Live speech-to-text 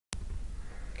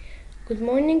Good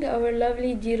morning, our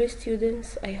lovely dear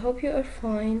students. I hope you are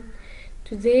fine.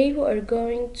 Today we are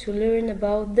going to learn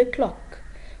about the clock.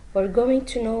 We're going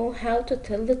to know how to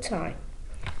tell the time.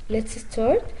 Let's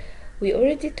start. We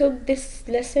already took this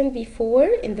lesson before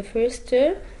in the first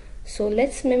term, so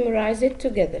let's memorize it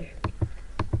together.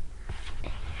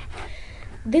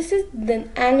 This is the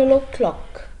analog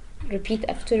clock. Repeat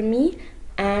after me.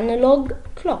 Analog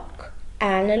clock.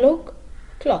 Analog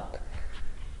clock.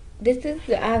 This is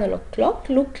the analog clock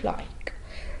look like.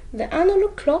 The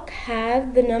analog clock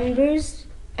has the numbers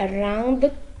around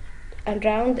it.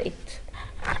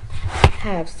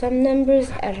 Have some numbers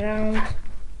around.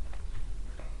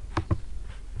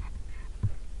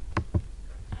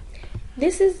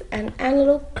 This is an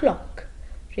analog clock.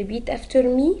 Repeat after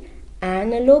me.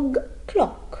 Analog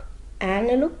clock.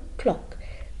 Analog clock.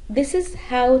 This is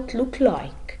how it look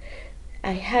like.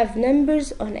 I have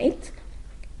numbers on it.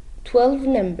 12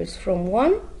 numbers from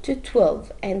 1 to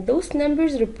 12, and those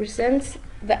numbers represents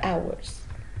the hours.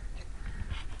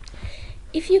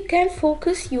 If you can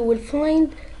focus, you will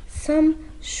find some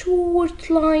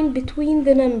short line between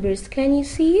the numbers. Can you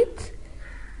see it?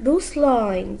 Those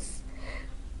short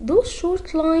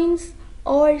lines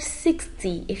are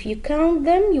 60. If you count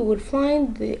them, you will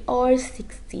find they are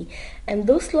 60, and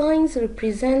those lines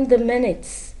represent the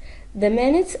minutes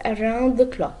around the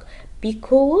clock,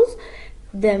 because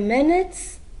the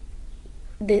minutes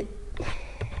and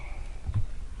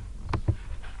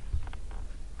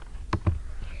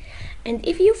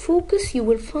if you focus, you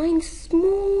will find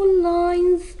small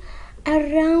lines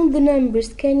around the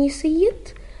numbers. Can you see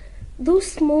it? Those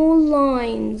small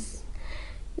lines,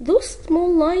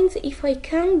 if I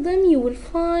count them, you will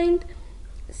find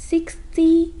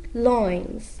 60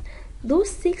 lines. Those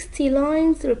 60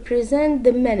 lines represent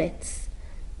the minutes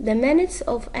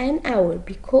of an hour,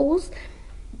 because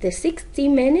the 60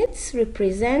 minutes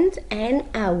represent an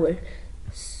hour.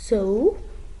 So,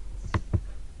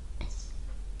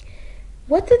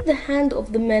 what is the hand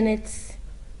of the minutes?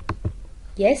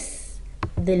 Yes,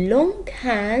 the long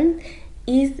hand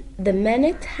is the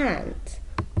minute hand,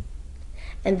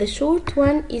 and the short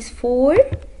one is for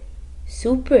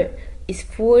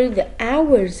the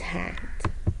hours hand.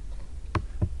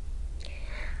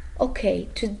 Okay,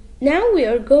 now we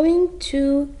are going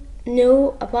to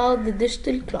know about the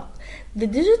digital clock. The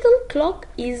digital clock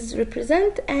is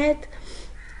represented at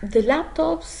the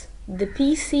laptops, the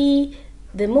PC,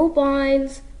 the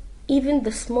mobiles, even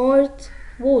the smart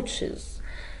watches.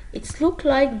 It's look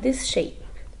like this shape.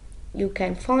 You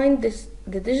can find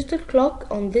the digital clock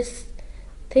on these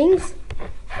things.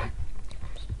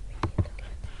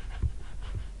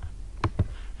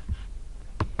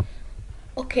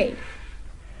 Okay,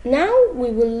 now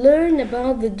we will learn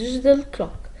about the digital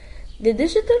clock. The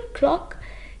digital clock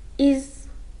is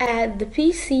at the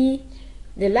PC,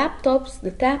 the laptops, the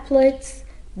tablets,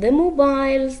 the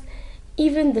mobiles,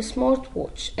 even the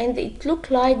smartwatch, and it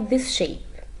looks like this shape.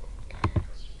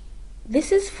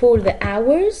 This is for the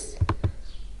hours,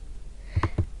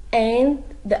 and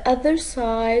the other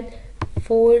side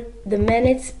for the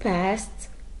minutes past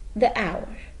the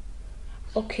hour.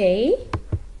 Okay?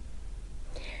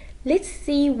 Let's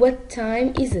see what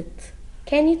time is it.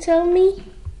 Can you tell me?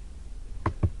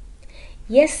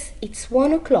 Yes, it's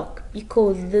 1 o'clock,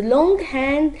 because the long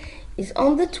hand is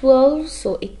on the 12,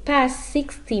 so it passed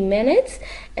 60 minutes,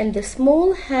 and the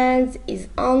small hand is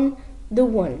on the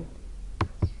 1.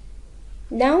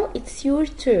 Now it's your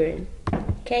turn.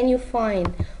 Can you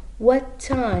find what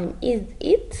time is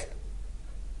it?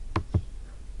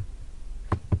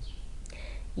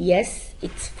 Yes,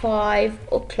 it's 5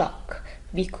 o'clock,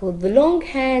 because the long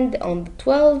hand on the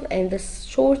 12 and the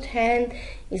short hand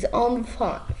is on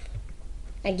 5.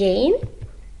 Again.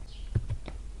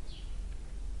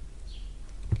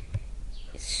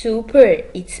 Super,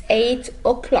 it's 8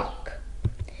 o'clock.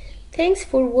 Thanks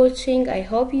for watching. I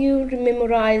hope you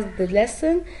memorized the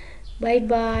lesson. Bye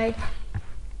bye.